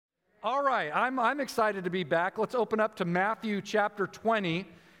All right, I'm excited to be back. Let's open up to Matthew chapter 20.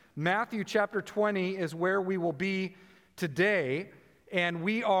 Matthew chapter 20 is where we will be today, and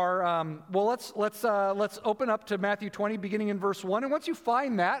we are let's open up to Matthew 20, beginning in verse 1. And once you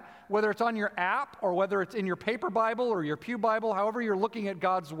find that, whether it's on your app or whether it's in your paper Bible or your pew Bible, however you're looking at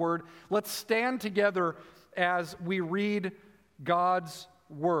God's word, let's stand together as we read God's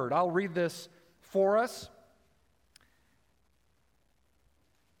word. I'll read this for us.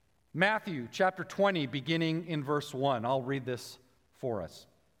 Matthew chapter 20, beginning in verse 1. I'll read this for us.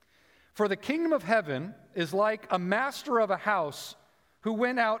 For the kingdom of heaven is like a master of a house who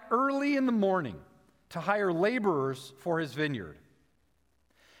went out early in the morning to hire laborers for his vineyard.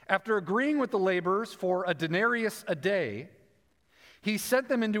 After agreeing with the laborers for a denarius a day, he sent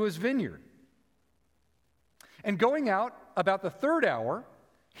them into his vineyard. And going out about the third hour,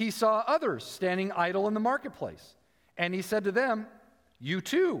 he saw others standing idle in the marketplace. And he said to them, "You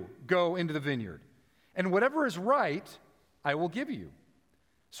too go into the vineyard, and whatever is right, I will give you."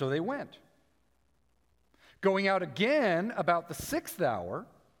 So they went. Going out again about the 6th hour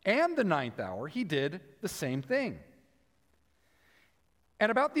and the 9th hour, he did the same thing.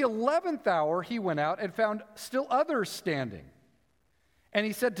 And about the 11th hour, he went out and found still others standing. And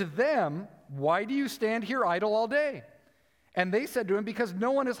he said to them, "Why do you stand here idle all day?" And they said to him, "Because no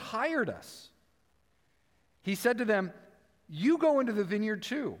one has hired us." He said to them, "You go into the vineyard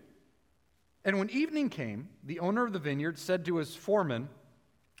too." And when evening came, the owner of the vineyard said to his foreman,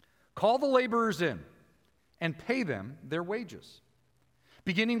 "Call the laborers in and pay them their wages,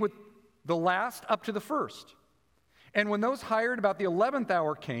 beginning with the last up to the first." And when those hired about the 11th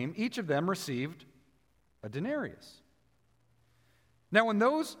hour came, each of them received a denarius. Now when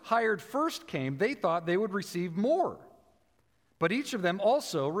those hired first came, they thought they would receive more, but each of them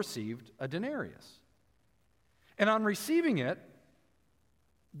also received a denarius. And on receiving it,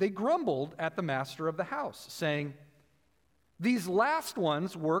 they grumbled at the master of the house, saying, "These last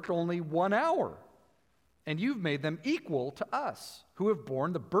ones worked only 1 hour, and you've made them equal to us, who have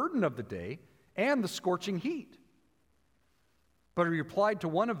borne the burden of the day and the scorching heat." But he replied to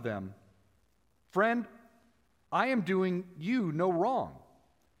one of them, "Friend, I am doing you no wrong.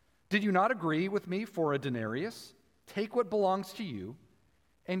 Did you not agree with me for a denarius? Take what belongs to you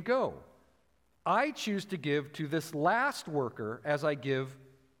and go. I choose to give to this last worker as I give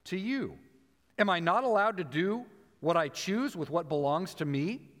to you. Am I not allowed to do what I choose with what belongs to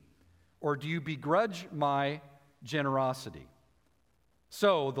me? Or do you begrudge my generosity?"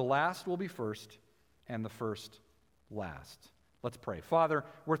 So the last will be first, and the first last. Let's pray. Father,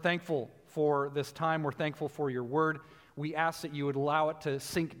 we're thankful for this time. We're thankful for your word. We ask that you would allow it to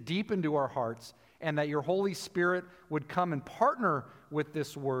sink deep into our hearts, and that your Holy Spirit would come and partner with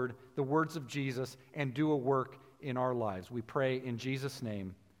this word, the words of Jesus, and do a work in our lives. We pray in Jesus'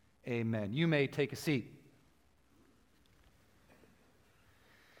 name, amen. You may take a seat.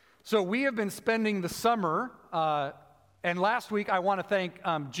 So we have been spending the summer, and last week I want to thank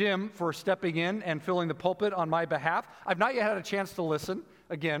Jim for stepping in and filling the pulpit on my behalf. I've not yet had a chance to listen.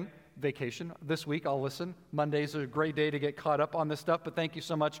 Again, vacation. This week I'll listen. Monday's a great day to get caught up on this stuff, but thank you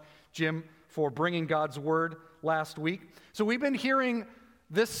so much, Jim, for bringing God's word last week. So we've been hearing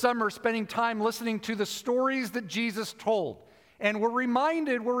this summer, spending time listening to the stories that Jesus told. And we're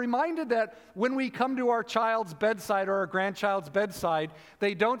reminded that when we come to our child's bedside or our grandchild's bedside,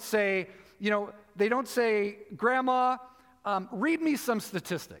 they don't say, "Grandma, read me some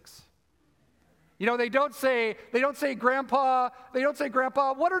statistics." They don't say, Grandpa,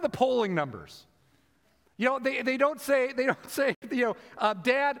 what are the polling numbers? They don't say,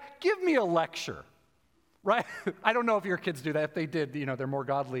 Dad, give me a lecture, right? I don't know if your kids do that. If they did, they're more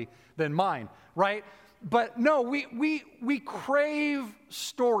godly than mine, right? But no, we crave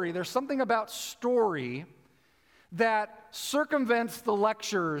story. There's something about story that circumvents the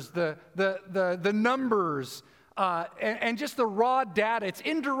lectures, the numbers, and just the raw data. It's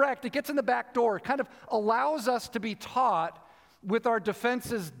indirect. It gets in the back door. It kind of allows us to be taught with our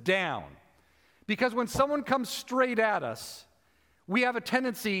defenses down. Because when someone comes straight at us, we have a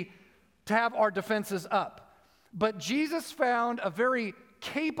tendency to have our defenses up. But Jesus found a very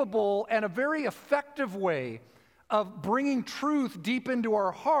capable and a very effective way of bringing truth deep into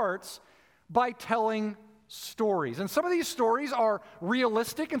our hearts by telling stories. And some of these stories are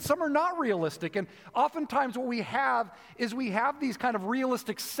realistic and some are not realistic. And oftentimes what we have is these kind of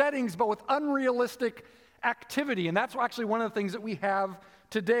realistic settings, but with unrealistic activity. And that's actually one of the things that we have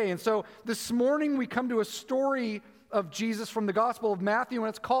today. And so this morning we come to a story of Jesus from the Gospel of Matthew,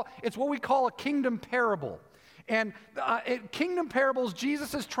 and it's what we call a kingdom parable. And in kingdom parables,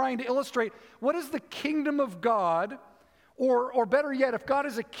 Jesus is trying to illustrate what is the kingdom of God, Or better yet, if God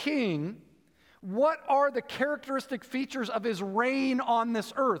is a king, what are the characteristic features of his reign on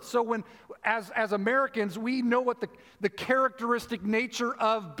this earth? So when, as Americans, we know what the characteristic nature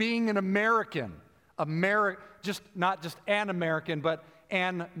of being an American, not just an American, but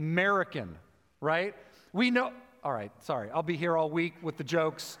an American, right? We know, all right, sorry, I'll be here all week with the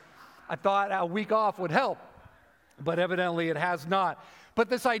jokes. I thought a week off would help, but evidently it has not. But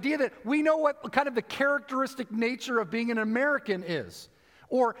this idea that we know what kind of the characteristic nature of being an American is,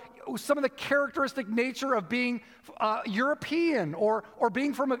 or some of the characteristic nature of being European, or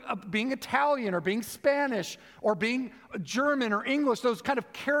being being Italian, or being Spanish, or being German or English, those kind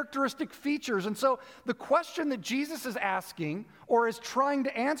of characteristic features. And so the question that Jesus is asking, or is trying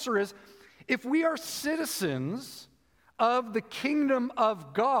to answer, is if we are citizens of the kingdom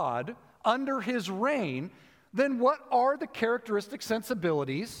of God under his reign, then what are the characteristic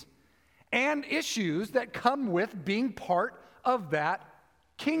sensibilities and issues that come with being part of that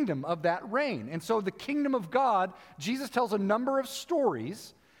kingdom, of that reign? And so the kingdom of God, Jesus tells a number of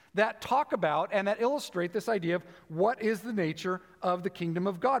stories that talk about and that illustrate this idea of what is the nature of the kingdom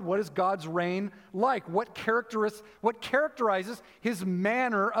of God. What is God's reign like? What characterizes his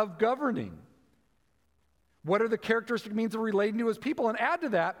manner of governing? What are the characteristic means of relating to his people? And add to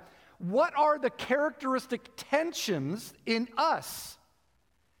that, what are the characteristic tensions in us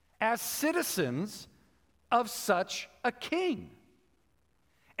as citizens of such a king?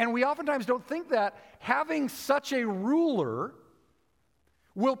 And we oftentimes don't think that having such a ruler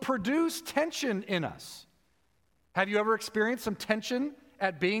will produce tension in us. Have you ever experienced some tension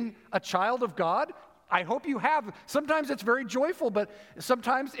at being a child of God? I hope you have. Sometimes it's very joyful, but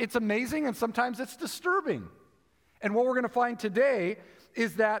sometimes it's amazing and sometimes it's disturbing. And what we're going to find today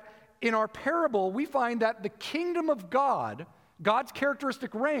is that in our parable, we find that the kingdom of God, God's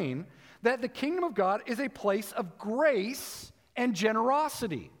characteristic reign, that the kingdom of God is a place of grace and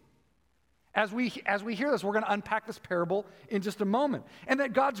generosity. As we hear this, we're going to unpack this parable in just a moment. And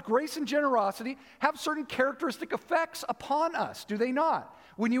that God's grace and generosity have certain characteristic effects upon us, do they not?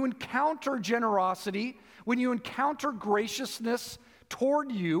 When you encounter generosity, when you encounter graciousness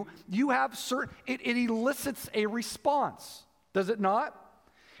toward you, you have it elicits a response, does it not?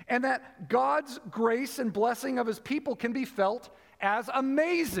 And that God's grace and blessing of his people can be felt as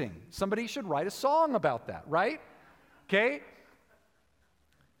amazing. Somebody should write a song about that, right? Okay?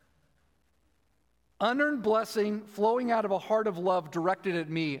 Unearned blessing flowing out of a heart of love directed at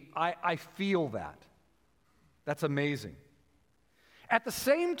me. I feel that. That's amazing. At the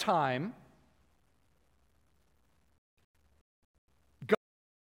same time, God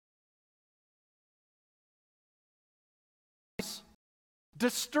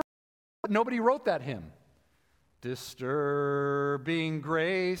disturbing. Nobody wrote that hymn. Disturbing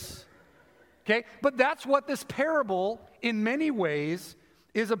grace. Okay? But that's what this parable, in many ways,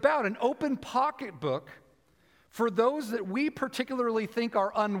 is about. An open pocketbook for those that we particularly think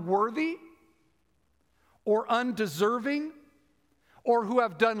are unworthy or undeserving or who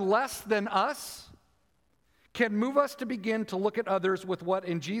have done less than us, can move us to begin to look at others with what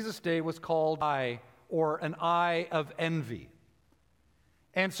in Jesus' day was called eye, or an eye of envy.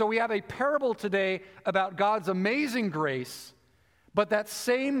 And so we have a parable today about God's amazing grace, but that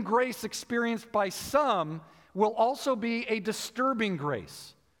same grace experienced by some will also be a disturbing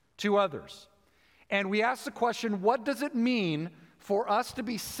grace to others. And we ask the question, what does it mean for us to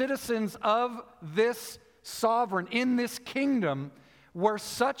be citizens of this sovereign, in this kingdom, where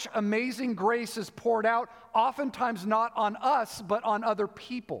such amazing grace is poured out, oftentimes not on us, but on other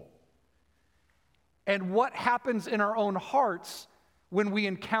people? And what happens in our own hearts when we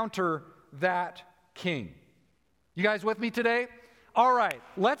encounter that king? You guys with me today? All right,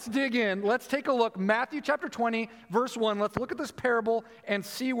 let's dig in. Let's take a look. Matthew chapter 20, verse 1. Let's look at this parable and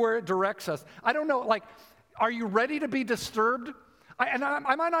see where it directs us. I don't know, are you ready to be disturbed?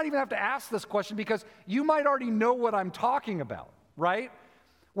 I might not even have to ask this question because you might already know what I'm talking about, right?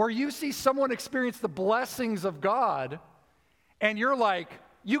 Where you see someone experience the blessings of God and you're like,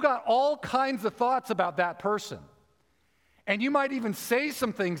 you got all kinds of thoughts about that person. And you might even say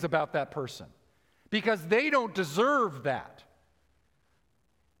some things about that person because they don't deserve that.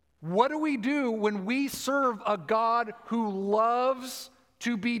 What do we do when we serve a God who loves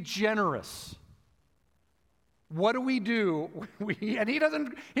to be generous? What do we do? And he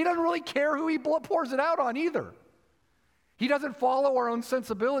doesn't really care who he pours it out on either. He doesn't follow our own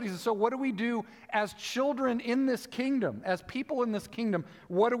sensibilities. And so what do we do as children in this kingdom, as people in this kingdom?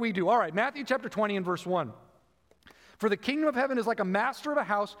 What do we do? All right, Matthew chapter 20 and verse 1. For the kingdom of heaven is like a master of a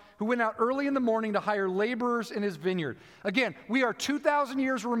house who went out early in the morning to hire laborers in his vineyard. Again, we are 2,000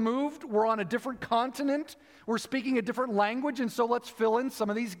 years removed. We're on a different continent. We're speaking a different language, and so let's fill in some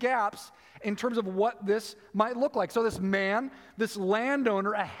of these gaps in terms of what this might look like. So this man, this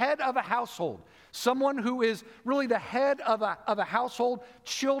landowner, a head of a household, someone who is really the head of a household,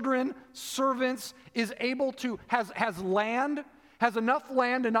 children, servants, is able to, has land, has enough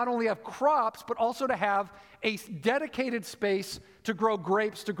land to not only have crops, but also to have a dedicated space to grow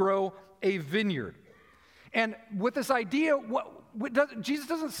grapes, to grow a vineyard. And with this idea, Jesus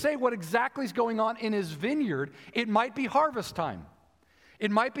doesn't say what exactly is going on in his vineyard. It might be harvest time. It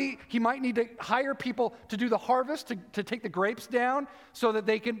might be, he might need to hire people to do the harvest, to take the grapes down so that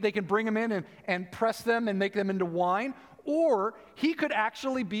they can bring them in and press them and make them into wine. Or he could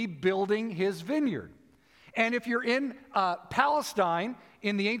actually be building his vineyard. And if you're in Palestine,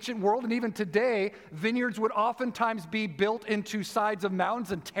 in the ancient world, and even today, vineyards would oftentimes be built into sides of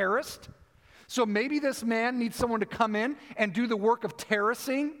mountains and terraced. So maybe this man needs someone to come in and do the work of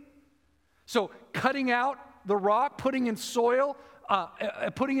terracing. So cutting out the rock, putting in soil,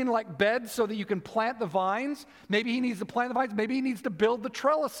 putting in like beds so that you can plant the vines. Maybe he needs to plant the vines. Maybe he needs to build the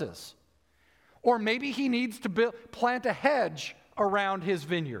trellises. Or maybe he needs to plant a hedge around his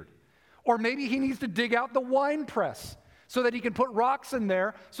vineyard. Or maybe he needs to dig out the wine press so that he can put rocks in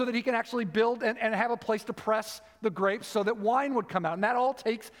there so that he can actually build and have a place to press the grapes so that wine would come out. And that all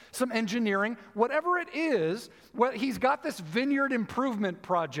takes some engineering. Whatever it is, well, he's got this vineyard improvement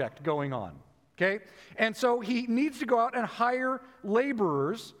project going on, okay? And so he needs to go out and hire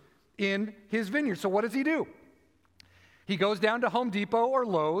laborers in his vineyard. So what does he do? He goes down to Home Depot or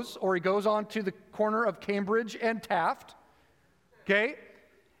Lowe's, or he goes on to the corner of Cambridge and Taft, okay?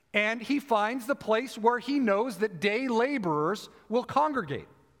 And he finds the place where he knows that day laborers will congregate.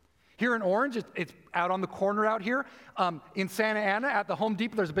 Here in Orange, it's out on the corner out here. In Santa Ana, at the Home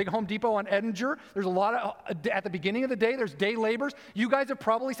Depot, there's a big Home Depot on Edinger. There's a lot of, at the beginning of the day, there's day laborers. You guys have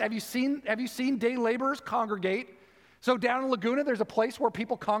probably, have you seen day laborers congregate? So down in Laguna, there's a place where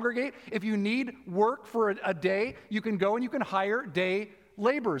people congregate. If you need work for a day, you can go and you can hire day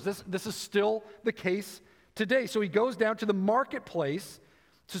laborers. This is still the case today. So he goes down to the marketplace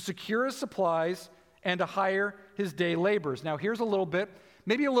to secure his supplies and to hire his day laborers. Now, here's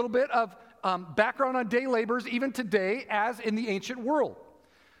maybe a little bit of background on day laborers even today as in the ancient world.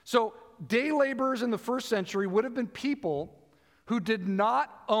 So day laborers in the first century would have been people who did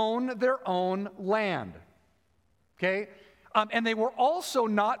not own their own land, okay? And they were also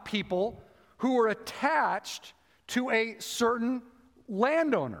not people who were attached to a certain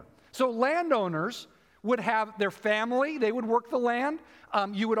landowner. So landowners would have their family, they would work the land.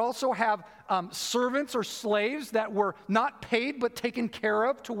 You would also have servants or slaves that were not paid but taken care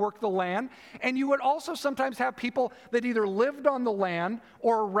of to work the land. And you would also sometimes have people that either lived on the land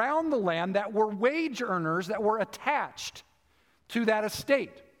or around the land that were wage earners that were attached to that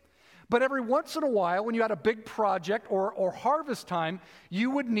estate. But every once in a while, when you had a big project or harvest time, you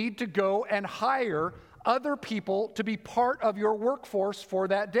would need to go and hire other people to be part of your workforce for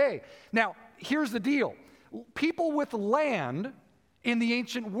that day. Now, here's the deal. People with land in the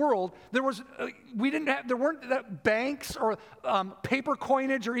ancient world, there weren't banks or paper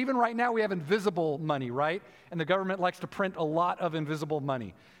coinage, or even right now we have invisible money, right? And the government likes to print a lot of invisible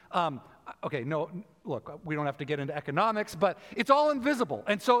money. Look, we don't have to get into economics, but it's all invisible,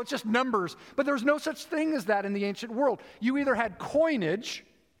 and so it's just numbers. But there's no such thing as that in the ancient world. You either had coinage,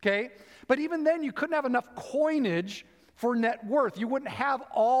 okay, but even then you couldn't have enough coinage for net worth. You wouldn't have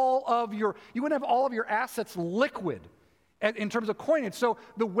all of your assets liquid in terms of coinage. So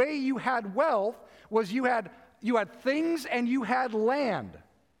the way you had wealth was you had things and you had land.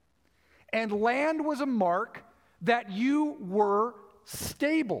 And land was a mark that you were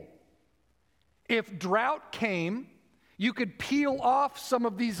stable. If drought came, you could peel off some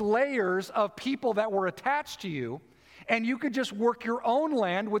of these layers of people that were attached to you, and you could just work your own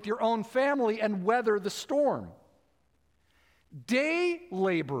land with your own family and weather the storm. Day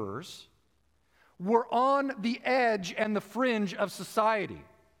laborers were on the edge and the fringe of society.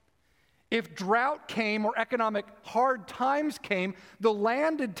 If drought came or economic hard times came, the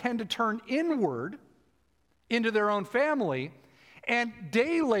land would tend to turn inward into their own family, and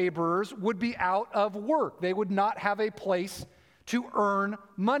day laborers would be out of work. They would not have a place to earn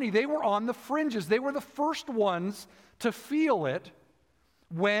money. They were on the fringes. They were the first ones to feel it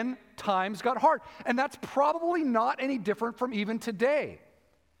when times got hard. And that's probably not any different from even today.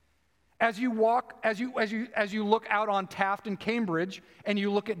 As you look out on Taft and Cambridge and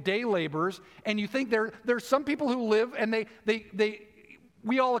you look at day laborers and you think there's some people who live and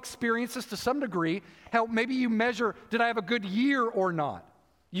we all experience this to some degree, how maybe you measure, did I have a good year or not?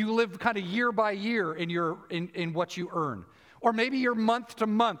 You live kind of year by year in what you earn. Or maybe you're month to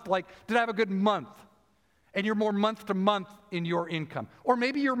month, like, did I have a good month? And you're more month to month in your income. Or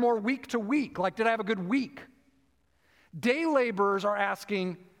maybe you're more week to week, like, did I have a good week? Day laborers are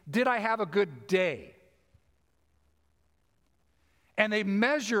asking, did I have a good day? And they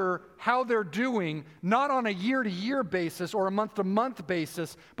measure how they're doing, not on a year-to-year basis or a month-to-month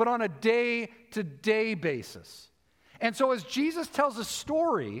basis, but on a day-to-day basis. And so as Jesus tells a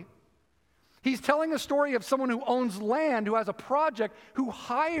story, he's telling a story of someone who owns land, who has a project, who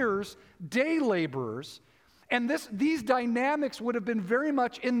hires day laborers. And these dynamics would have been very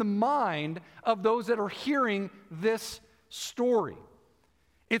much in the mind of those that are hearing this story.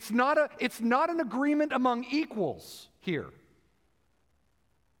 It's not an agreement among equals here.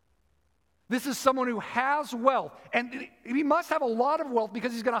 This is someone who has wealth, and he must have a lot of wealth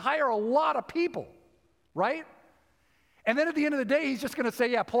because he's going to hire a lot of people, right? And then at the end of the day, he's just going to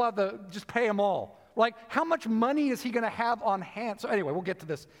say, yeah, just pay them all. Like, how much money is he going to have on hand? So anyway, we'll get to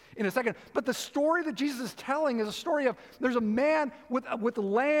this in a second. But the story that Jesus is telling is a story of there's a man with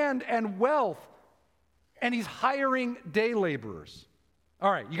land and wealth, and he's hiring day laborers.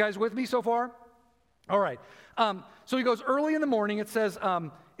 All right, you guys with me so far? All right. So he goes early in the morning. It says,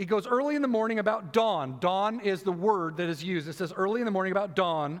 he goes early in the morning about dawn. Dawn is the word that is used. It says early in the morning about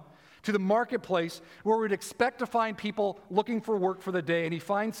dawn to the marketplace where we'd expect to find people looking for work for the day. And he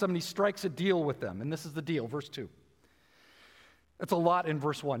finds some and he strikes a deal with them. And this is the deal, verse 2. That's a lot in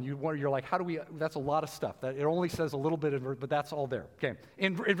verse 1. You're like, that's a lot of stuff. It only says a little bit, but that's all there. Okay,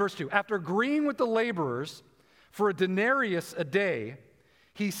 in verse 2. After agreeing with the laborers for a denarius a day,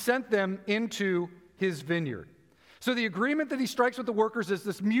 he sent them into his vineyard. So the agreement that he strikes with the workers is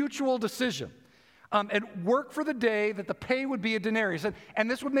this mutual decision. And work for the day that the pay would be a denarius. And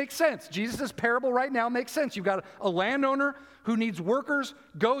this would make sense. Jesus' parable right now makes sense. You've got a landowner who needs workers,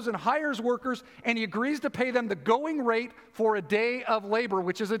 goes and hires workers, and he agrees to pay them the going rate for a day of labor,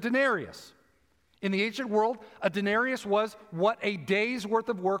 which is a denarius. In the ancient world, a denarius was what a day's worth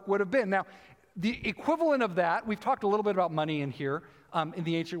of work would have been. Now, the equivalent of that, we've talked a little bit about money in here in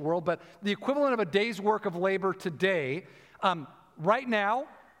the ancient world, but the equivalent of a day's work of labor today, right now,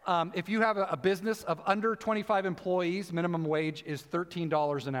 if you have a business of under 25 employees, minimum wage is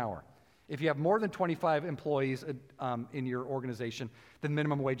 $13 an hour. If you have more than 25 employees in your organization, then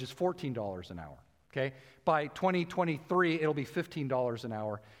minimum wage is $14 an hour, okay? By 2023, it'll be $15 an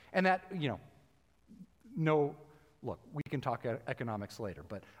hour. And that, look, we can talk economics later,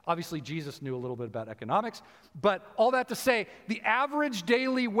 but obviously Jesus knew a little bit about economics. But all that to say, the average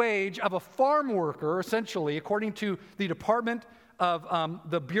daily wage of a farm worker, essentially, according to the Department of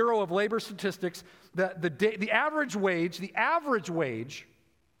the Bureau of Labor Statistics, the average wage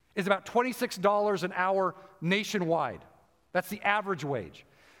is about $26 an hour nationwide. That's the average wage.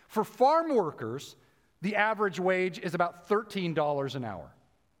 For farm workers, the average wage is about $13 an hour,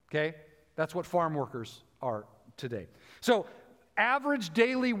 okay? That's what farm workers are today. So average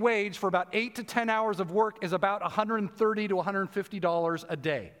daily wage for about 8 to 10 hours of work is about $130 to $150 a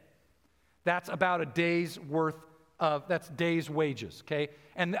day. That's about a day's worth that's days' wages, okay?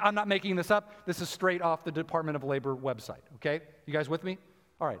 And I'm not making this up. This is straight off the Department of Labor website, okay? You guys with me?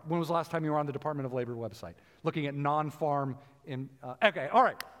 All right. When was the last time you were on the Department of Labor website? Looking at non-farm okay, all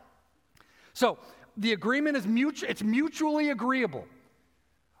right. So the agreement is it's mutually agreeable.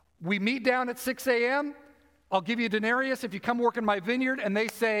 We meet down at 6 a.m., I'll give you a denarius if you come work in my vineyard, and they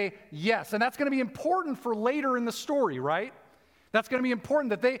say yes. And that's going to be important for later in the story, right? That's going to be important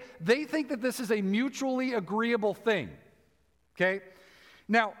that they think that this is a mutually agreeable thing, okay?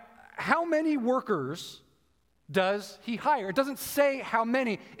 Now, how many workers does he hire? It doesn't say how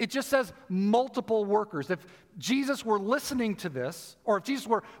many. It just says multiple workers. If Jesus were listening to this, or if Jesus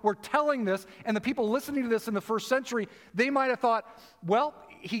were telling this, and the people listening to this in the first century, they might have thought, well,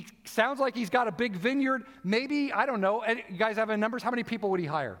 he sounds like he's got a big vineyard. Maybe, I don't know. You guys have any numbers? How many people would he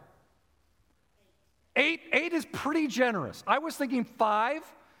hire? 8 is pretty generous. I was thinking 5.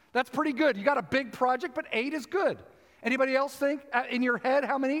 That's pretty good. You got a big project, but 8 is good. Anybody else think in your head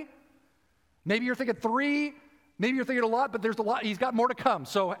how many? Maybe you're thinking 3. Maybe you're thinking a lot, but there's a lot. He's got more to come.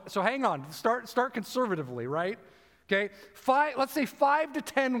 So hang on. Start conservatively, right? Okay. 5. Let's say 5 to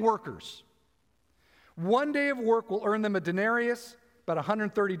 10 workers. 1 day of work will earn them a denarius, about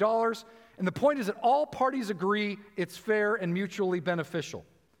 $130. And the point is that all parties agree it's fair and mutually beneficial.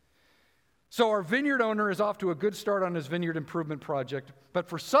 So our vineyard owner is off to a good start on his vineyard improvement project, but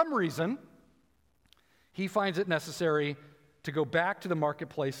for some reason, he finds it necessary to go back to the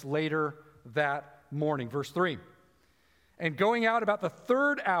marketplace later that morning. Verse 3, And going out about the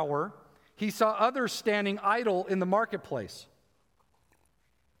third hour, he saw others standing idle in the marketplace.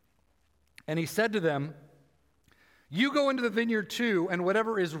 And he said to them, you go into the vineyard too, and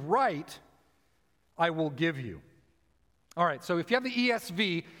whatever is right, I will give you. All right, so if you have the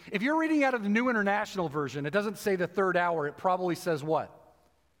ESV, if you're reading out of the New International Version, it doesn't say the third hour, it probably says what?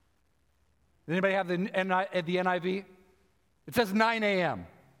 Does anybody have the NIV? It says 9 a.m.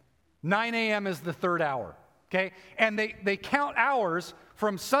 9 a.m. is the third hour, okay? And they count hours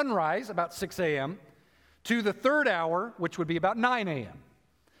from sunrise, about 6 a.m., to the third hour, which would be about 9 a.m.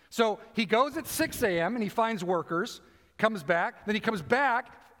 So he goes at 6 a.m. and he finds workers, comes back, then he comes back,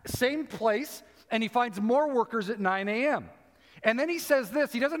 same place, and he finds more workers at 9 a.m. And then he says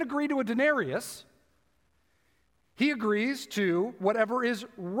this, he doesn't agree to a denarius, he agrees to whatever is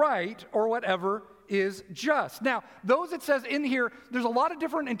right or whatever is just. Now, those it says in here, there's a lot of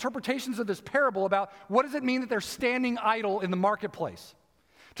different interpretations of this parable about what does it mean that they're standing idle in the marketplace.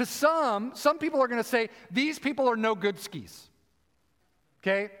 To some people are going to say, these people are no good skis.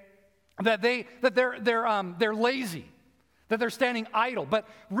 Okay? That they're lazy, that they're standing idle. But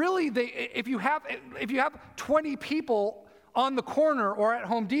really, if you have 20 people on the corner or at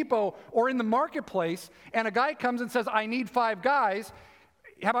Home Depot or in the marketplace, and a guy comes and says, I need 5 guys,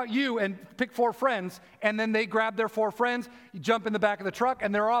 how about you? And pick 4 friends, and then they grab their 4 friends, you jump in the back of the truck,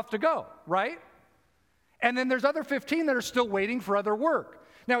 and they're off to go, right? And then there's other 15 that are still waiting for other work.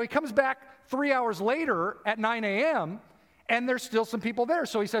 Now, he comes back 3 hours later at 9 a.m., and there's still some people there.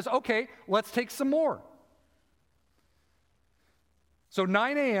 So he says, okay, let's take some more. So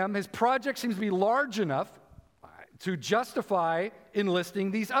 9 a.m., his project seems to be large enough to justify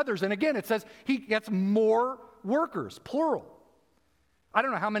enlisting these others. And again, it says he gets more workers, plural. I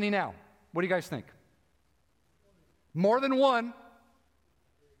don't know how many now. What do you guys think? More than 1.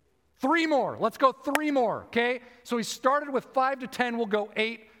 3 more. Let's go 3 more, okay? So he started with 5 to 10. We'll go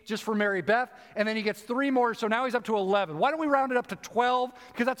 8 just for Mary Beth. And then he gets 3 more, so now he's up to 11. Why don't we round it up to 12?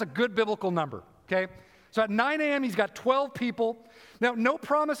 Because that's a good biblical number, okay? So at 9 a.m., he's got 12 people. Now, no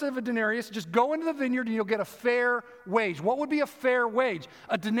promise of a denarius. Just go into the vineyard and you'll get a fair wage. What would be a fair wage?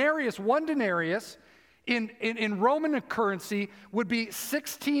 A denarius, 1 denarius, in Roman currency would be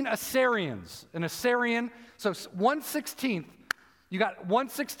 16 assarians. An assarian, so 1/16. You got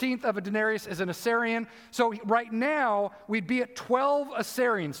 1/16 of a denarius is an assarian. So right now, we'd be at 12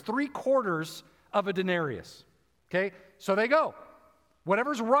 assarians, 3/4 of a denarius. Okay? So they go.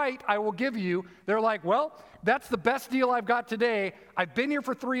 Whatever's right, I will give you. They're like, well, that's the best deal I've got today. I've been here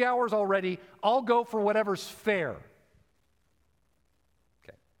for 3 hours already. I'll go for whatever's fair.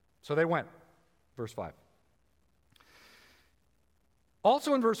 Okay. So they went. Verse 5.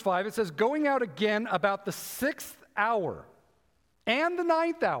 Also in verse 5, it says, going out again about the 6th hour and the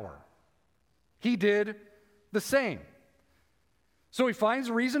 9th hour, he did the same. So he finds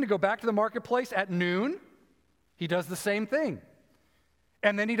a reason to go back to the marketplace at noon. He does the same thing.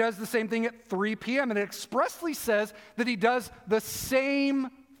 And then he does the same thing at 3 p.m. And it expressly says that he does the same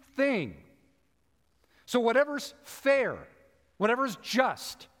thing. So whatever's fair, whatever's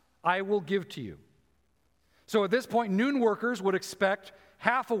just, I will give to you. So at this point, noon workers would expect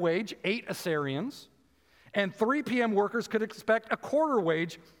half a wage, 8 assarians, and 3 p.m. workers could expect a quarter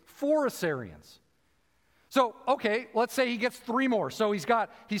wage, 4 assarians. So, okay, let's say he gets 3 more. So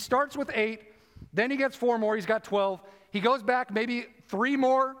he starts with 8, then he gets 4 more, he's got 12. He goes back maybe 3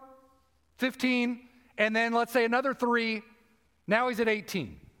 more, 15, and then let's say another 3. Now he's at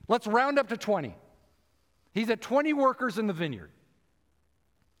 18. Let's round up to 20. He's at 20 workers in the vineyard.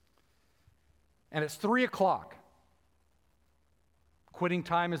 And it's 3 o'clock. Quitting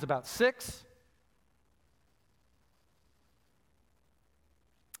time is about 6.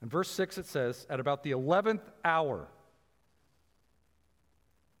 In verse 6 it says, at about the 11th hour,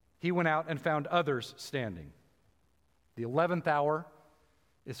 he went out and found others standing. The 11th hour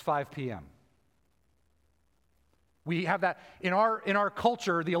is 5 p.m. We have that in our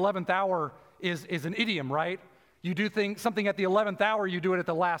culture. The 11th hour is an idiom, right? You do something at the 11th hour, you do it at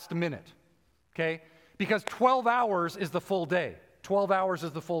the last minute, okay? Because 12 hours is the full day. 12 hours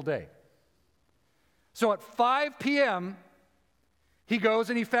is the full day. So at 5 p.m., he goes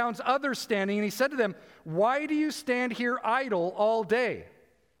and he finds others standing, and he said to them, why do you stand here idle all day?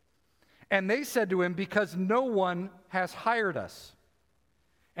 And they said to him, because no one has hired us.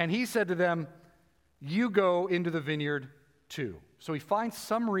 And he said to them, you go into the vineyard too. So he finds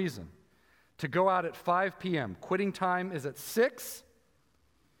some reason to go out at 5 p.m. Quitting time is at 6.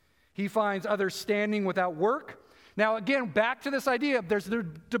 He finds others standing without work. Now again, back to this idea, there's the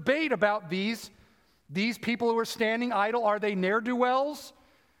debate about these people who are standing idle. Are they ne'er-do-wells?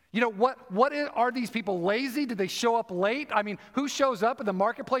 Are these people lazy? Did they show up late? I mean, who shows up in the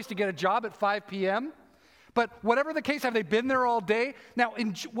marketplace to get a job at 5 p.m.? But whatever the case, have they been there all day? Now,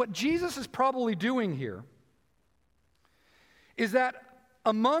 what Jesus is probably doing here is that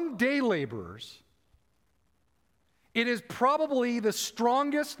among day laborers, it is probably the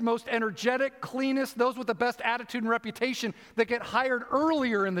strongest, most energetic, cleanest, those with the best attitude and reputation that get hired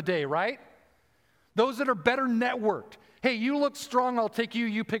earlier in the day, right? Those that are better networked. Hey, you look strong, I'll take you,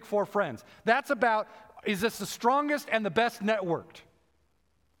 you pick 4 friends. That's about, is this the strongest and the best networked?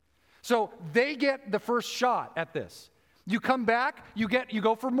 So they get the first shot at this. You come back, you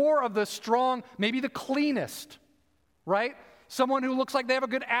go for more of the strong, maybe the cleanest, right? Someone who looks like they have a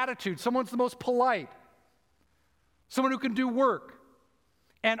good attitude, someone's the most polite, someone who can do work.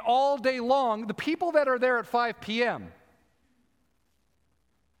 And all day long, the people that are there at 5 p.m.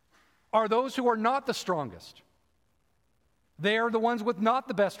 are those who are not the strongest. They are the ones with not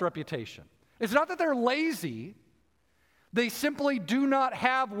the best reputation. It's not that they're lazy. They simply do not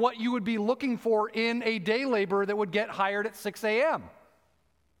have what you would be looking for in a day laborer that would get hired at 6 a.m.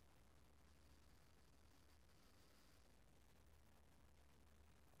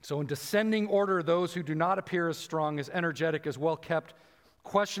 So in descending order, those who do not appear as strong, as energetic, as well-kept,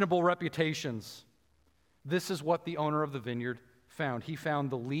 questionable reputations, this is what the owner of the vineyard found. He found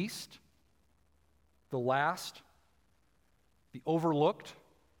the least, the last, the overlooked,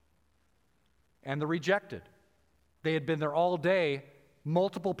 and the rejected. They had been there all day.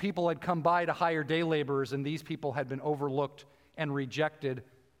 Multiple people had come by to hire day laborers, and these people had been overlooked and rejected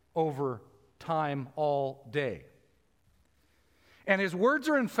over time all day. And his words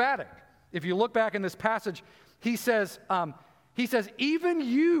are emphatic. If you look back in this passage, he says, even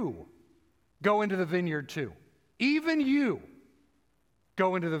you go into the vineyard too. Even you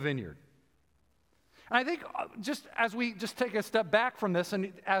go into the vineyard. And I think just as we just take a step back from this,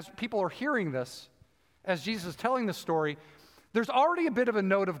 and as people are hearing this, as Jesus is telling the story, there's already a bit of a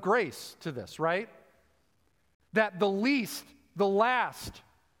note of grace to this, right? That the least, the last,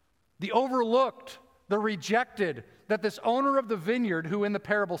 the overlooked, the rejected, that this owner of the vineyard, who in the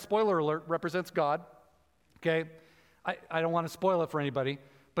parable, spoiler alert, represents God, okay? I don't want to spoil it for anybody,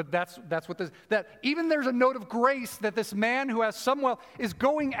 but that's what this, that even there's a note of grace that this man who has some wealth is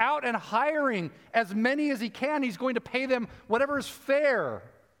going out and hiring as many as he can. He's going to pay them whatever is fair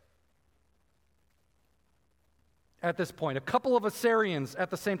at this point. A couple of Assyrians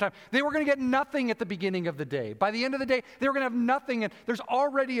at the same time. They were going to get nothing at the beginning of the day. By the end of the day, they were going to have nothing, and there's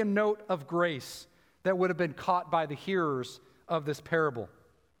already a note of grace that would have been caught by the hearers of this parable.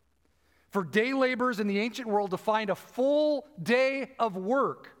 For day laborers in the ancient world to find a full day of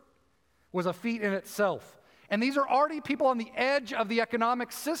work was a feat in itself. And these are already people on the edge of the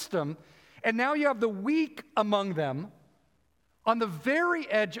economic system, and now you have the weak among them on the very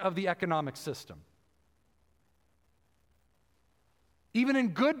edge of the economic system. Even in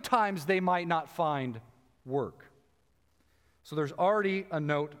good times, they might not find work. So there's already a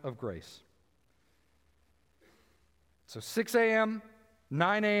note of grace. So 6 a.m.,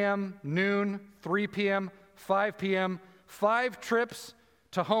 9 a.m., noon, 3 p.m., 5 p.m., 5 trips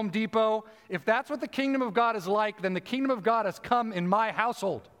to Home Depot. If that's what the kingdom of God is like, then the kingdom of God has come in my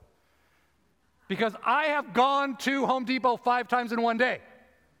household. Because I have gone to Home Depot 5 times in one day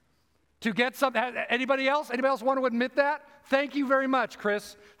to get something. Anybody else? Anybody else want to admit that? Thank you very much,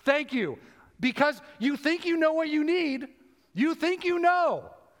 Chris. Thank you. Because you think you know what you need. You think you know.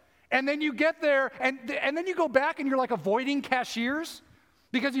 And then you get there, and then you go back and you're like avoiding cashiers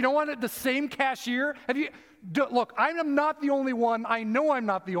because you don't want the same cashier. Look, I am not the only one. I know I'm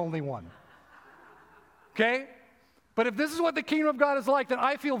not the only one. Okay? But if this is what the kingdom of God is like, then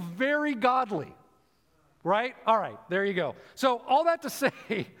I feel very godly. Right? All right, there you go. So all that to say,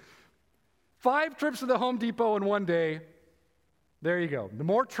 5 trips to the Home Depot in one day, there you go. The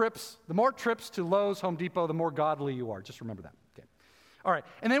more trips to Lowe's, Home Depot, the more godly you are. Just remember that. Okay. All right,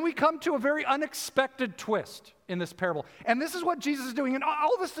 and then we come to a very unexpected twist in this parable. And this is what Jesus is doing. And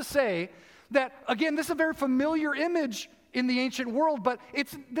all this to say that, again, this is a very familiar image in the ancient world, but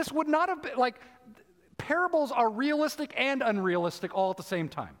this would not have been, like, parables are realistic and unrealistic all at the same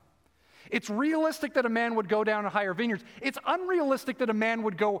time. It's realistic that a man would go down and hire vineyards. It's unrealistic that a man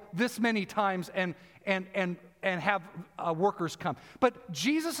would go this many times and have workers come. But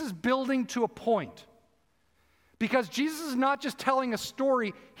Jesus is building to a point. Because Jesus is not just telling a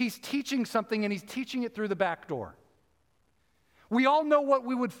story, he's teaching something, and he's teaching it through the back door. We all know what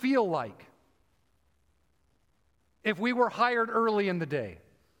we would feel like if we were hired early in the day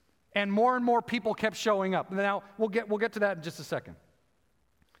and more people kept showing up. Now, we'll get to that in just a second.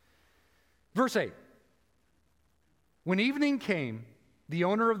 Verse 8. When evening came, the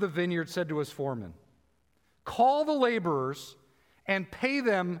owner of the vineyard said to his foreman, "Call the laborers and pay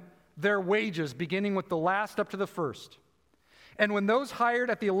them their wages, beginning with the last up to the first." And when those hired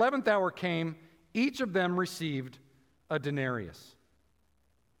at the 11th hour came, each of them received a denarius.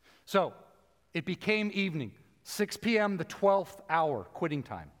 So it became evening, 6 p.m., the 12th hour, quitting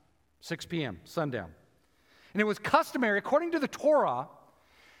time, 6 p.m., sundown. And it was customary, according to the Torah,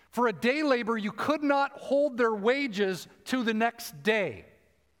 for a day laborer, you could not hold their wages to the next day.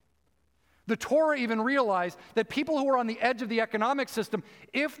 The Torah even realized that people who were on the edge of the economic system,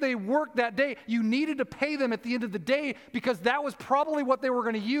 if they worked that day, you needed to pay them at the end of the day because that was probably what they were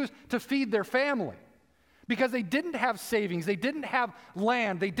going to use to feed their family. Because they didn't have savings, they didn't have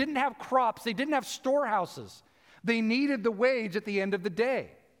land, they didn't have crops, they didn't have storehouses. They needed the wage at the end of the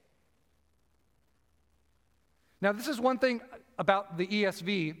day. Now, this is one thing about the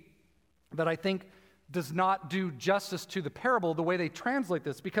ESV that I think does not do justice to the parable, the way they translate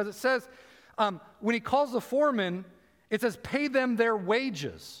this, because it says, when he calls the foreman, it says, pay them their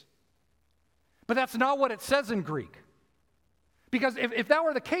wages. But that's not what it says in Greek. Because if that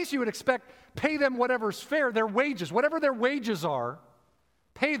were the case, you would expect, pay them whatever's fair, their wages. Whatever their wages are,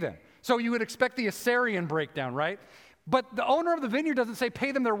 pay them. So you would expect the Assyrian breakdown, right? But the owner of the vineyard doesn't say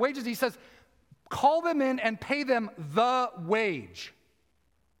pay them their wages. He says, call them in and pay them the wage.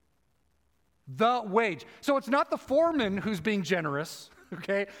 The wage. So it's not the foreman who's being generous,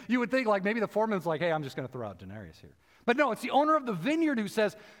 okay? You would think like maybe the foreman's like, hey, I'm just going to throw out denarius here. But no, it's the owner of the vineyard who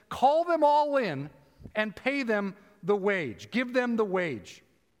says, call them all in and pay them the wage. Give them the wage.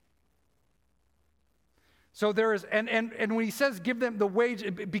 So there is, and when he says give them the wage,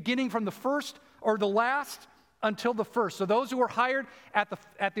 beginning from the first or the last until the first. So those who were hired at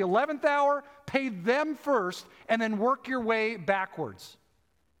the 11th hour, pay them first, and then work your way backwards.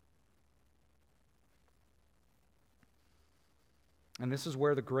 And this is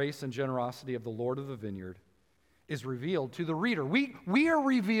where the grace and generosity of the Lord of the vineyard is revealed to the reader. We are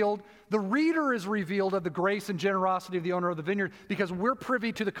revealed, the reader is revealed of the grace and generosity of the owner of the vineyard because we're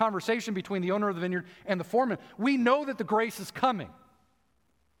privy to the conversation between the owner of the vineyard and the foreman. We know that the grace is coming.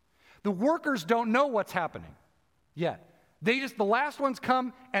 The workers don't know what's happening yet. The last ones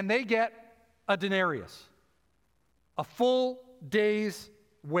come and they get a denarius, a full day's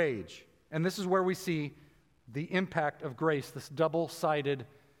wage. And this is where we see the impact of grace, this double-sided,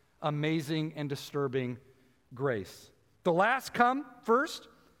 amazing and disturbing grace. The last come first,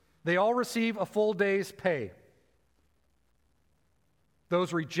 they all receive a full day's pay.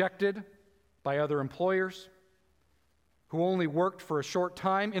 Those rejected by other employers, who only worked for a short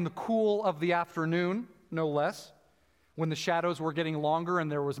time in the cool of the afternoon, no less, when the shadows were getting longer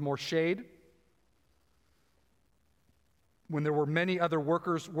and there was more shade, when there were many other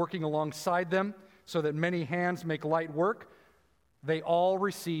workers working alongside them, so that many hands make light work, they all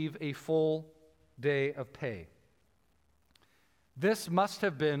receive a full day of pay. This must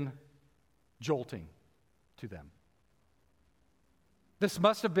have been jolting to them. This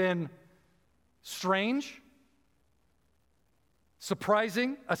must have been strange,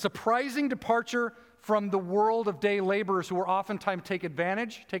 surprising, a surprising departure from the world of day laborers who were oftentimes taken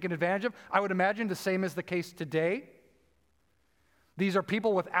advantage of. I would imagine the same is the case today. These are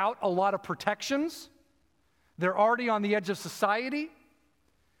people without a lot of protections. They're already on the edge of society.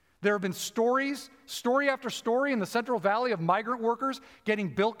 There have been story after story in the Central Valley of migrant workers getting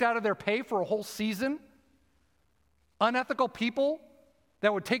bilked out of their pay for a whole season. Unethical people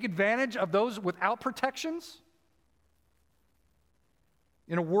that would take advantage of those without protections.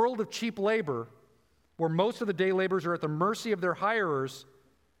 In a world of cheap labor, where most of the day laborers are at the mercy of their hirers,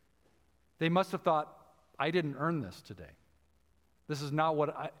 they must have thought, I didn't earn this today. This is not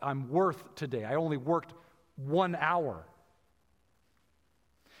what I'm worth today. I only worked 1 hour.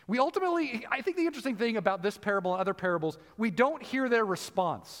 I think the interesting thing about this parable and other parables, we don't hear their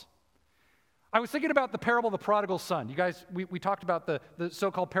response. I was thinking about the parable of the prodigal son. You guys, we talked about the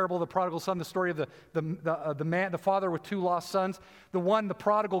so-called parable of the prodigal son, the story of the father with 2 lost sons. The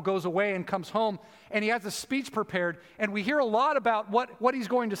prodigal goes away and comes home, and he has a speech prepared, and we hear a lot about what he's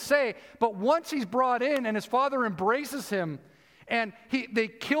going to say, but once he's brought in and his father embraces him, and they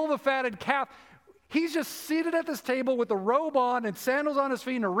kill the fatted calf, he's just seated at this table with a robe on and sandals on his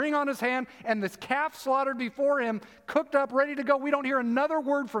feet and a ring on his hand, and this calf slaughtered before him, cooked up, ready to go. We don't hear another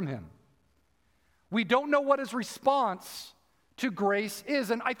word from him. We don't know what his response to grace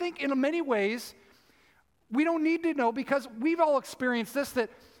is. And I think in many ways, we don't need to know because we've all experienced this, that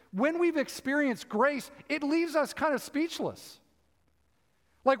when we've experienced grace, it leaves us kind of speechless.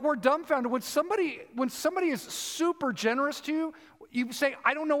 Like we're dumbfounded. When somebody is super generous to you, you say,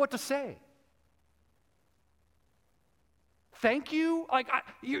 I don't know what to say. thank you.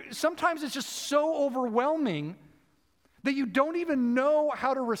 Sometimes it's just so overwhelming that you don't even know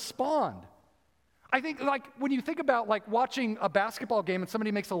how to respond. I think when you think about watching a basketball game and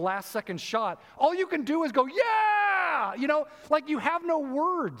somebody makes a last second shot, all you can do is go, yeah! You have no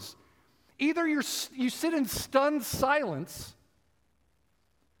words. Either you sit in stunned silence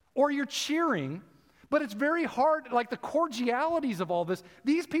or you're cheering, but it's very hard, the cordialities of all this.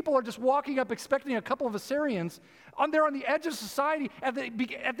 These people are just walking up expecting a couple of Assyrians. They're on the edge of society. At the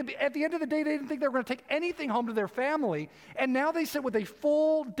end of the day, they didn't think they were going to take anything home to their family, and now they sit with a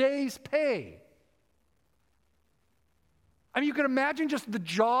full day's pay. I mean, you can imagine just the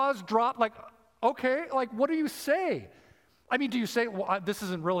jaws drop, okay, what do you say? I mean, do you say, well, this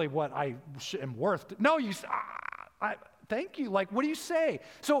isn't really what I am worth? No, you say, thank you. What do you say?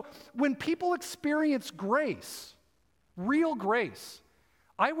 So when people experience grace, real grace,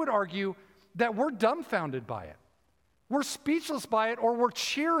 I would argue that we're dumbfounded by it. We're speechless by it, or we're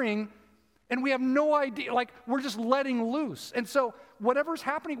cheering, and we have no idea. We're just letting loose. And so whatever's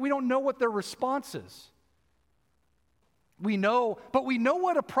happening, we don't know what their response is. We know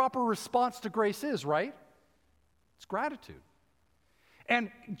what a proper response to grace is, right? It's gratitude.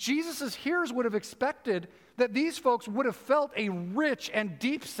 And Jesus' hearers would have expected that these folks would have felt a rich and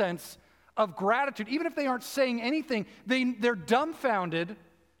deep sense of gratitude. Even if they aren't saying anything, they're dumbfounded.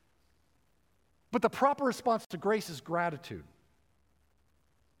 But the proper response to grace is gratitude.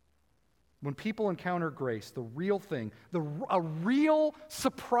 When people encounter grace, the real thing, a real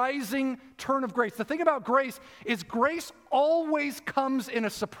surprising turn of grace. The thing about grace is grace always comes in a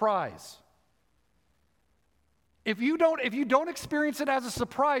surprise. If you don't experience it as a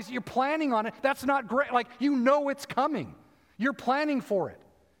surprise, you're planning on it, that's not great. It's coming. You're planning for it.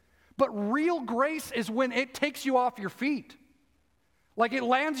 But real grace is when it takes you off your feet. It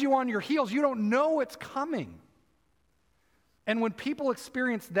lands you on your heels. You don't know it's coming. And when people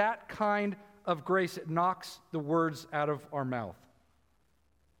experience that kind of grace, it knocks the words out of our mouth.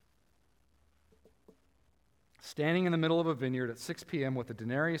 Standing in the middle of a vineyard at 6 p.m. with a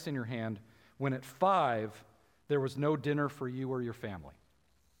denarius in your hand, when at 5 there was no dinner for you or your family.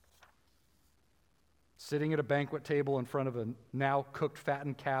 Sitting at a banquet table in front of a now cooked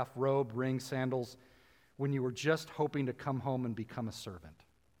fattened calf, robe, ring, sandals, when you were just hoping to come home and become a servant.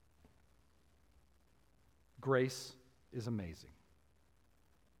 Grace is amazing.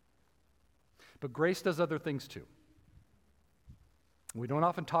 But grace does other things too. We don't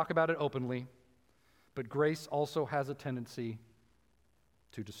often talk about it openly, but grace also has a tendency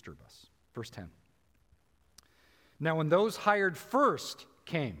to disturb us. Verse 10. Now, when those hired first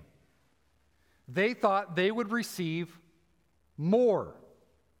came, they thought they would receive more.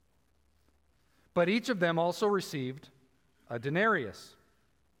 But each of them also received a denarius.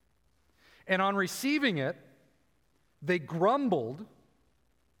 And on receiving it, they grumbled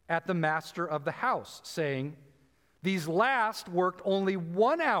at the master of the house, saying, "These last worked only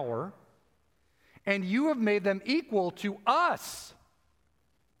 1 hour, and you have made them equal to us,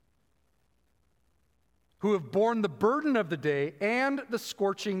 who have borne the burden of the day and the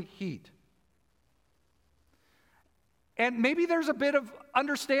scorching heat." And maybe there's a bit of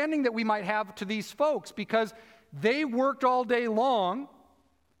understanding that we might have to these folks, because they worked all day long.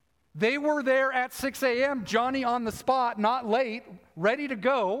 They were there at 6 a.m., Johnny on the spot, not late, ready to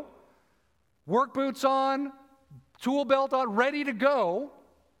go. Work boots on, tool belt on, ready to go.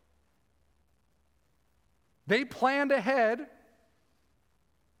 They planned ahead.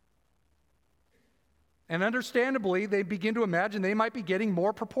 And understandably, they begin to imagine they might be getting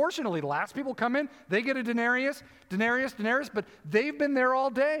more proportionally. The last people come in, they get a denarius, but they've been there all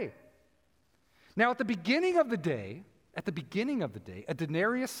day. Now, at the beginning of the day, a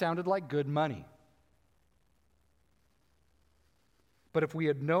denarius sounded like good money. But if we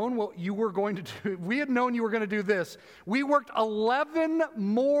had known what you were going to do, we had known you were going to do this, we worked 11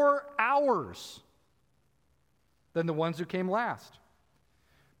 more hours than the ones who came last.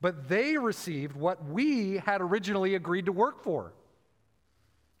 But they received what we had originally agreed to work for.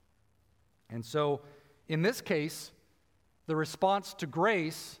 And so, in this case, the response to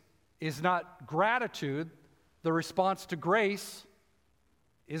grace is not gratitude. The response to grace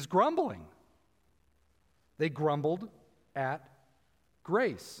is grumbling. They grumbled at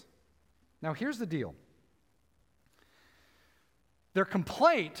grace. Now, here's the deal. Their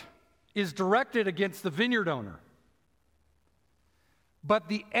complaint is directed against the vineyard owner. But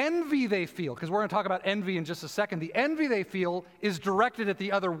the envy they feel, because we're going to talk about envy in just a second, the envy they feel is directed at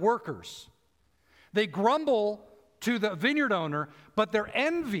the other workers. They grumble to the vineyard owner, but their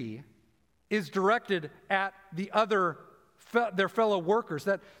envy is directed at the other their fellow workers,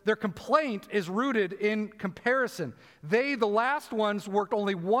 that their complaint is rooted in comparison. They, the last ones, worked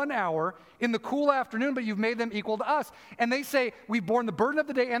only 1 hour in the cool afternoon, but you've made them equal to us. And they say, we've borne the burden of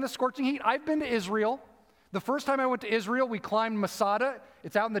the day and the scorching heat. I've been to Israel. The first time I went to Israel, we climbed Masada.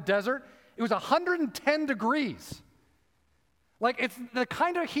 It's out in the desert. It was 110 degrees. Like, it's the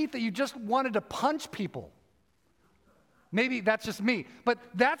kind of heat that you just wanted to punch people. Maybe that's just me, but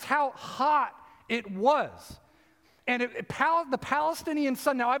that's how hot it was. And the Palestinian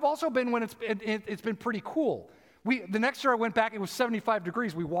sun, now I've also been when it's been pretty cool. The next year I went back, it was 75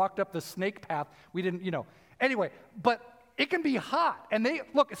 degrees. We walked up the snake path. We didn't, Anyway, but it can be hot. And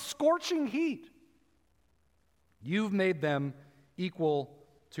look, it's scorching heat. You've made them equal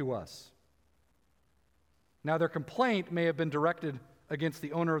to us. Now their complaint may have been directed against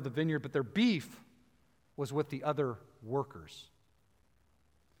the owner of the vineyard, but their beef was with the other workers.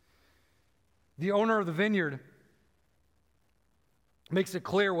 The owner of the vineyard makes it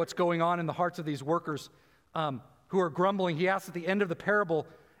clear what's going on in the hearts of these workers who are grumbling. He asks at the end of the parable,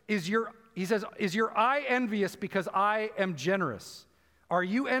 he says, is your eye envious because I am generous? Are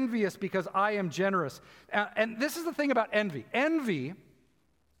you envious because I am generous? And this is the thing about envy. Envy,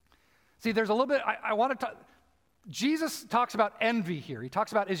 see, there's a little bit, I want to talk, Jesus talks about envy here. He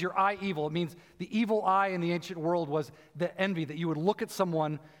talks about, is your eye evil? It means the evil eye in the ancient world was the envy, that you would look at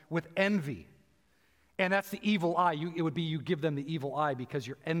someone with envy. And that's the evil eye. It would be you give them the evil eye because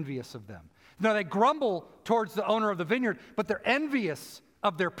you're envious of them. Now, they grumble towards the owner of the vineyard, but they're envious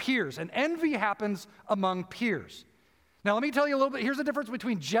of their peers. And envy happens among peers. Now, let me tell you a little bit. Here's the difference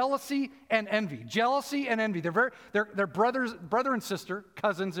between jealousy and envy. Jealousy and envy, they're brothers, brother and sister,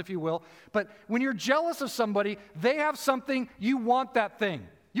 cousins, if you will. But when you're jealous of somebody, they have something, you want that thing.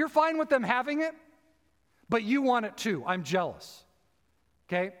 You're fine with them having it, but you want it too. I'm jealous.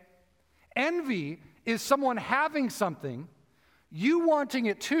 Okay? Envy is someone having something, you wanting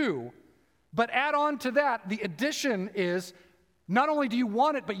it too, but add on to that, the addition is not only do you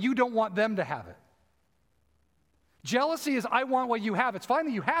want it, but you don't want them to have it. Jealousy is, I want what you have. It's fine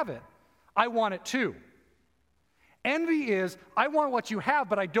that you have it. I want it too. Envy is, I want what you have,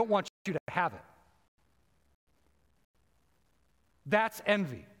 but I don't want you to have it. That's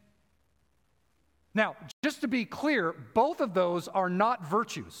envy. Now, just to be clear, both of those are not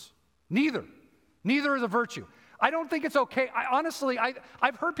virtues. Neither is a virtue. I don't think it's okay.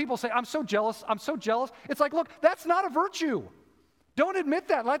 I've heard people say, I'm so jealous. It's like, look, that's not a virtue. Don't admit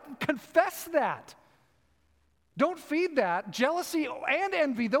that. Confess that. Don't feed that. Jealousy and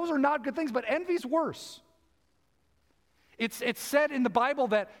envy, those are not good things, but envy's worse. It's said in the Bible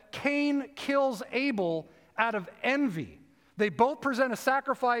that Cain kills Abel out of envy. They both present a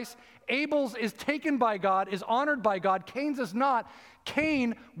sacrifice. Abel's is taken by God, is honored by God. Cain's is not.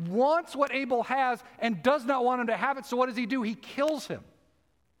 Cain wants what Abel has and does not want him to have it, so what does he do? He kills him.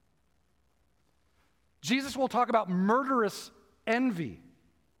 Jesus will talk about murderous envy.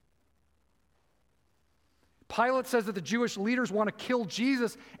 Pilate says that the Jewish leaders want to kill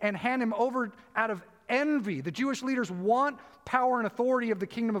Jesus and hand him over out of envy. The Jewish leaders want power and authority of the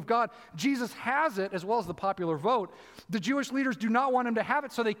kingdom of God. Jesus has it, as well as the popular vote. The Jewish leaders do not want him to have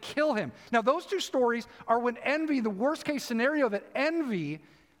it, so they kill him. Now, those two stories are when envy, the worst case scenario, that envy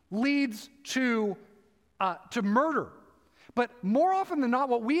leads to murder. But more often than not,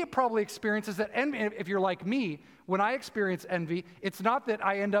 what we probably experience is that envy, if you're like me, when I experience envy, it's not that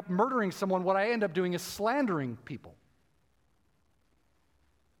I end up murdering someone. What I end up doing is slandering people.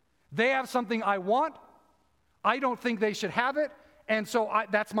 They have something I want. I don't think they should have it. And so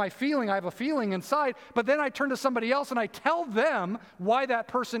that's my feeling. I have a feeling inside. But then I turn to somebody else and I tell them why that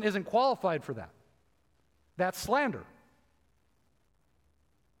person isn't qualified for that. That's slander.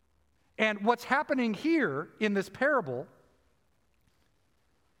 And what's happening here in this parable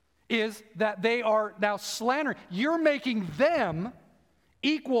is that they are now slandering. You're making them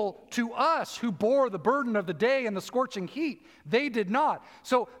equal to us who bore the burden of the day and the scorching heat. They did not.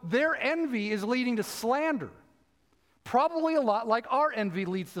 So their envy is leading to slander. Probably a lot like our envy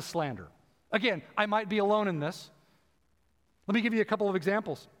leads to slander. Again, I might be alone in this. Let me give you a couple of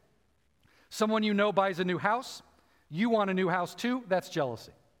examples. Someone you know buys a new house. You want a new house too. That's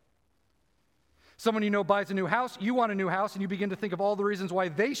jealousy. Someone you know buys a new house. You want a new house, and you begin to think of all the reasons why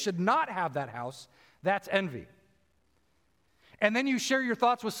they should not have that house. That's envy. And then you share your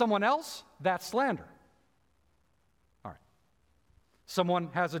thoughts with someone else. That's slander. All right. Someone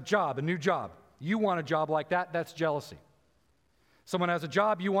has a job, a new job. You want a job like that. That's jealousy. Someone has a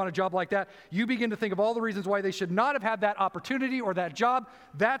job, you want a job like that. You begin to think of all the reasons why they should not have had that opportunity or that job.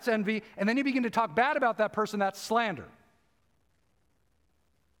 That's envy. And then you begin to talk bad about that person. That's slander.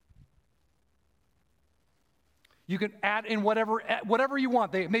 You can add in whatever you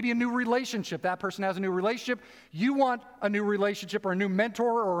want. Maybe a new relationship. That person has a new relationship. You want a new relationship or a new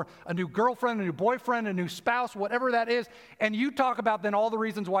mentor or a new girlfriend, a new boyfriend, a new spouse, whatever that is. And you talk about then all the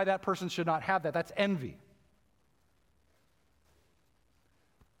reasons why that person should not have that. That's envy.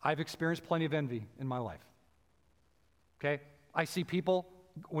 I've experienced plenty of envy in my life. Okay? I see people,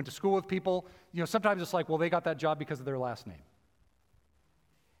 went to school with people. Sometimes it's like, well, they got that job because of their last name.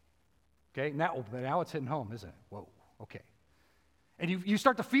 Okay, now it's hitting home, isn't it? Whoa, okay. And you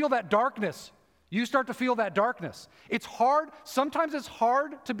start to feel that darkness. You start to feel that darkness. It's hard. Sometimes it's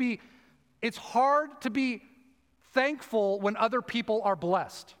hard to be thankful when other people are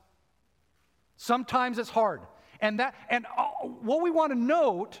blessed. Sometimes it's hard. And what we want to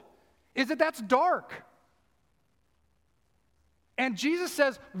note is that that's dark. And Jesus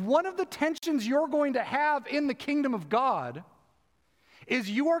says one of the tensions you're going to have in the kingdom of God is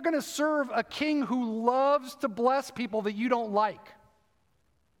you are going to serve a king who loves to bless people that you don't like.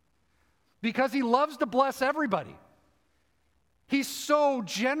 Because he loves to bless everybody. He's so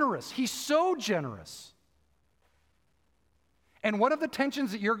generous. He's so generous. And one of the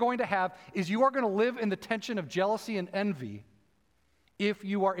tensions that you're going to have is you are going to live in the tension of jealousy and envy if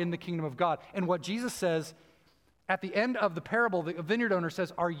you are in the kingdom of God. And what Jesus says at the end of the parable, the vineyard owner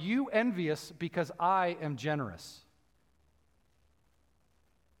says, "Are you envious because I am generous?"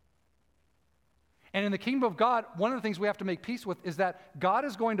 And in the kingdom of God, one of the things we have to make peace with is that God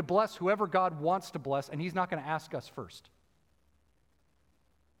is going to bless whoever God wants to bless, and he's not going to ask us first.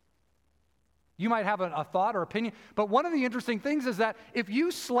 You might have a thought or opinion, but one of the interesting things is that if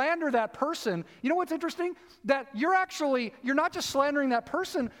you slander that person, you know what's interesting? That you're not just slandering that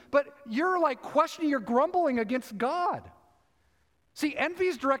person, but you're like questioning, you're grumbling against God. See, envy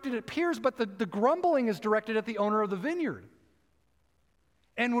is directed at peers, but the grumbling is directed at the owner of the vineyard.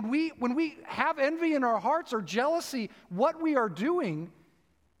 And when we have envy in our hearts or jealousy, what we are doing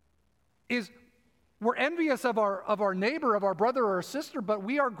is we're envious of our neighbor, of our brother or sister, but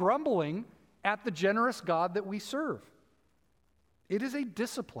we are grumbling at the generous God that we serve. It is a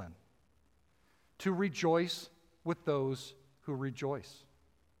discipline to rejoice with those who rejoice.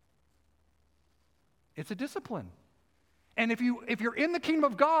 It's a discipline. And if you're in the kingdom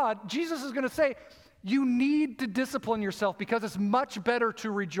of God, Jesus is going to say, you need to discipline yourself because it's much better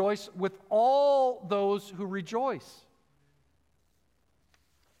to rejoice with all those who rejoice.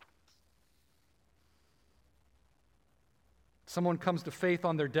 Someone comes to faith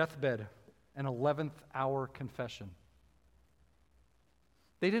on their deathbed, an 11th hour confession.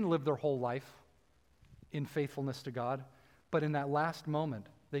 They didn't live their whole life in faithfulness to God, but in that last moment,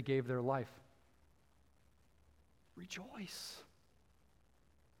 they gave their life. Rejoice.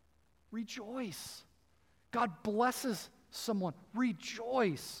 Rejoice. God blesses someone.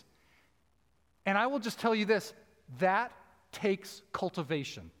 Rejoice. And I will just tell you this, that takes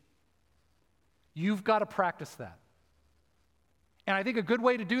cultivation. You've got to practice that. And I think a good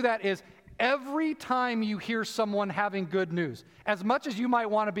way to do that is every time you hear someone having good news, as much as you might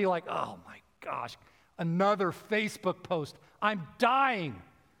want to be like, oh my gosh, another Facebook post, I'm dying.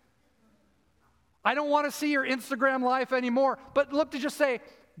 I don't want to see your Instagram life anymore. But look, to just say,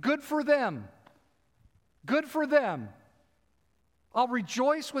 good for them. Good for them. I'll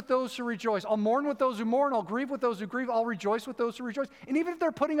rejoice with those who rejoice. I'll mourn with those who mourn. I'll grieve with those who grieve. I'll rejoice with those who rejoice. And even if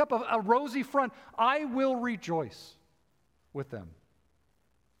they're putting up a rosy front, I will rejoice with them.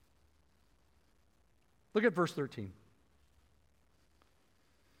 Look at verse 13.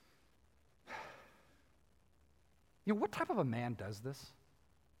 What type of a man does this?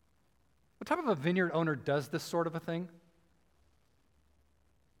 What type of a vineyard owner does this sort of a thing?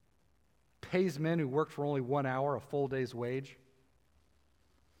 Pays men who worked for only 1 hour a full day's wage.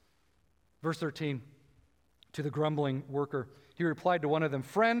 Verse 13, to the grumbling worker, he replied to one of them,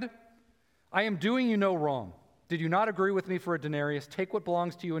 "Friend, I am doing you no wrong. Did you not agree with me for a denarius? Take what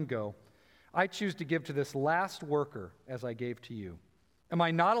belongs to you and go. I choose to give to this last worker as I gave to you. Am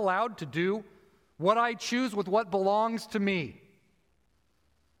I not allowed to do what I choose with what belongs to me?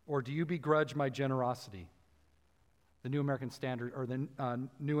 Or do you begrudge my generosity?" The New American Standard, or the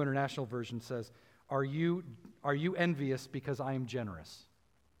New International Version says, Are you envious because I am generous?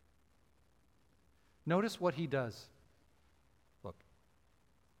 Notice what he does. Look,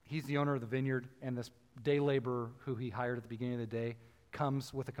 he's the owner of the vineyard, and this day laborer who he hired at the beginning of the day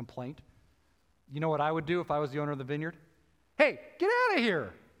comes with a complaint. You know what I would do if I was the owner of the vineyard? Hey, get out of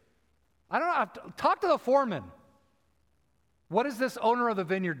here. I don't know. Talk to the foreman. What does this owner of the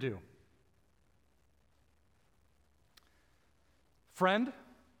vineyard do? Friend?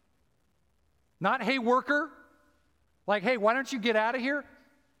 Not, hey, worker? Like, hey, why don't you get out of here?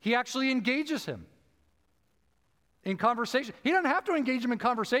 He actually engages him. in conversation. He doesn't have to engage them in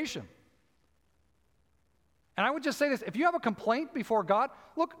conversation. And I would just say this, if you have a complaint before God,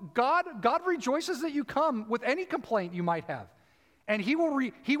 look, God rejoices that you come with any complaint you might have. And he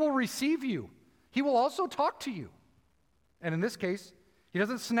will receive you. He will also talk to you. And in this case, he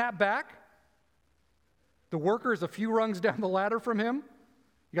doesn't snap back. The worker is a few rungs down the ladder from him.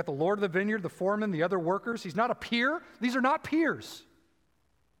 You got the Lord of the vineyard, the foreman, the other workers. He's not a peer. These are not peers.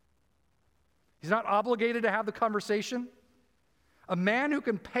 He's not obligated to have the conversation. A man who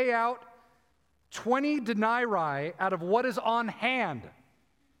can pay out 20 denarii out of what is on hand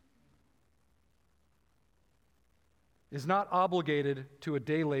is not obligated to a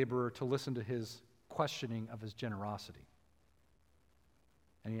day laborer to listen to his questioning of his generosity.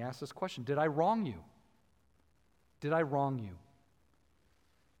 And he asks this question, did I wrong you? Did I wrong you?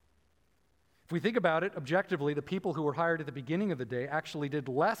 If we think about it objectively, the people who were hired at the beginning of the day actually did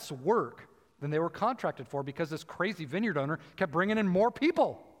less work than they were contracted for because this crazy vineyard owner kept bringing in more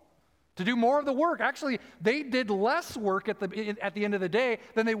people to do more of the work. Actually, they did less work at the end of the day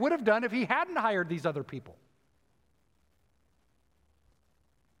than they would have done if he hadn't hired these other people.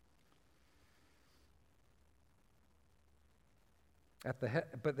 But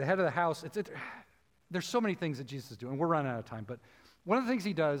the head of the house, there's so many things that Jesus is doing. We're running out of time, but one of the things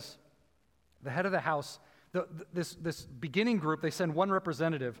he does, the head of the house, this beginning group, they send one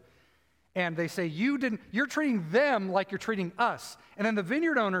representative, and they say, you're treating them like you're treating us. And then the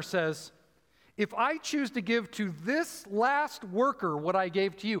vineyard owner says, if I choose to give to this last worker what I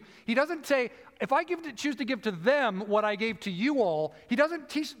gave to you, he doesn't say, if I choose to give to them what I gave to you all, he doesn't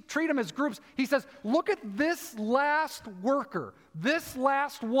treat them as groups. He says, look at this last worker, this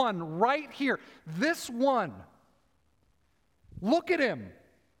last one right here, this one. Look at him.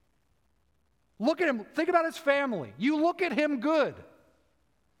 Look at him. Think about his family. You look at him good.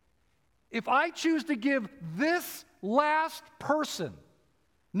 If I choose to give this last person,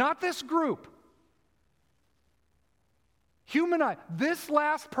 not this group, humanize this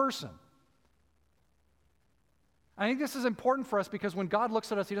last person. I think this is important for us because when God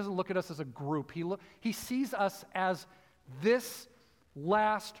looks at us, he doesn't look at us as a group. He sees us as this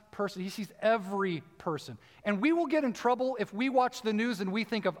last person. He sees every person. And we will get in trouble if we watch the news and we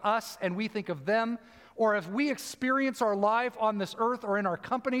think of us and we think of them, or if we experience our life on this earth or in our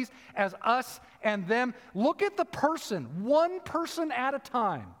companies as us and them. Look at the person, one person at a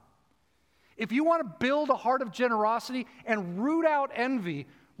time. If you want to build a heart of generosity and root out envy,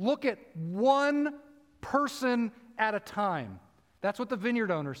 look at one person at a time. That's what the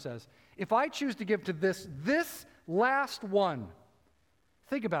vineyard owner says. If I choose to give to this last one,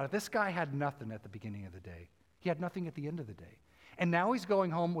 think about it. This guy had nothing at the beginning of the day. He had nothing at the end of the day. And now he's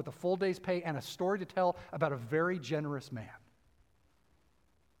going home with a full day's pay and a story to tell about a very generous man.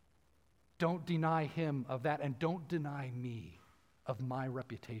 Don't deny him of that, and don't deny me of my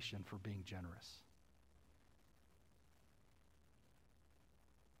reputation for being generous.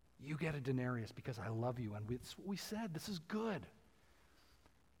 You get a denarius because I love you, and we said this is good.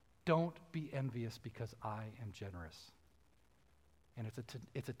 Don't be envious because I am generous. And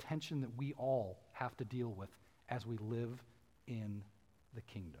it's a tension that we all have to deal with as we live in the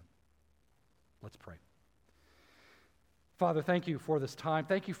kingdom. Let's pray. Father, thank you for this time.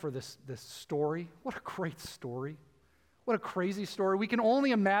 Thank you for this story. What a great story. What a crazy story. We can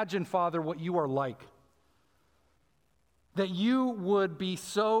only imagine, Father, what you are like. That you would be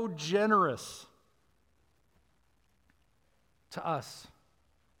so generous to us.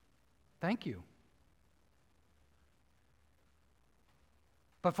 Thank you.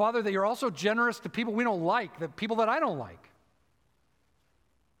 But Father, that you're also generous to people we don't like, the people that I don't like.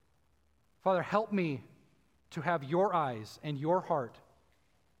 Father, help me to have your eyes and your heart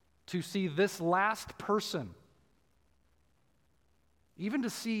to see this last person, even to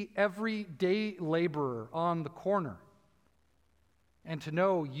see every day laborer on the corner, and to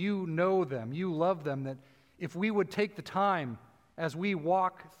know you know them, you love them, that if we would take the time as we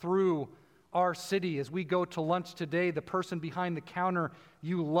walk through our city, as we go to lunch today, the person behind the counter,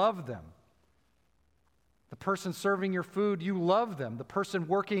 you love them. The person serving your food, you love them. The person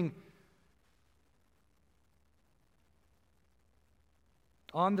working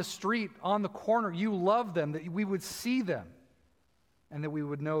on the street, on the corner, you love them, that we would see them, and that we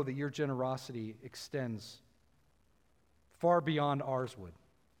would know that your generosity extends far beyond ours would.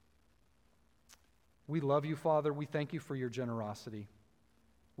 We love you, Father. We thank you for your generosity.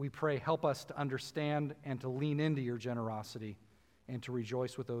 We pray, help us to understand and to lean into your generosity and to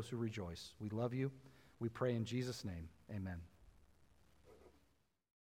rejoice with those who rejoice. We love you. We pray in Jesus' name. Amen.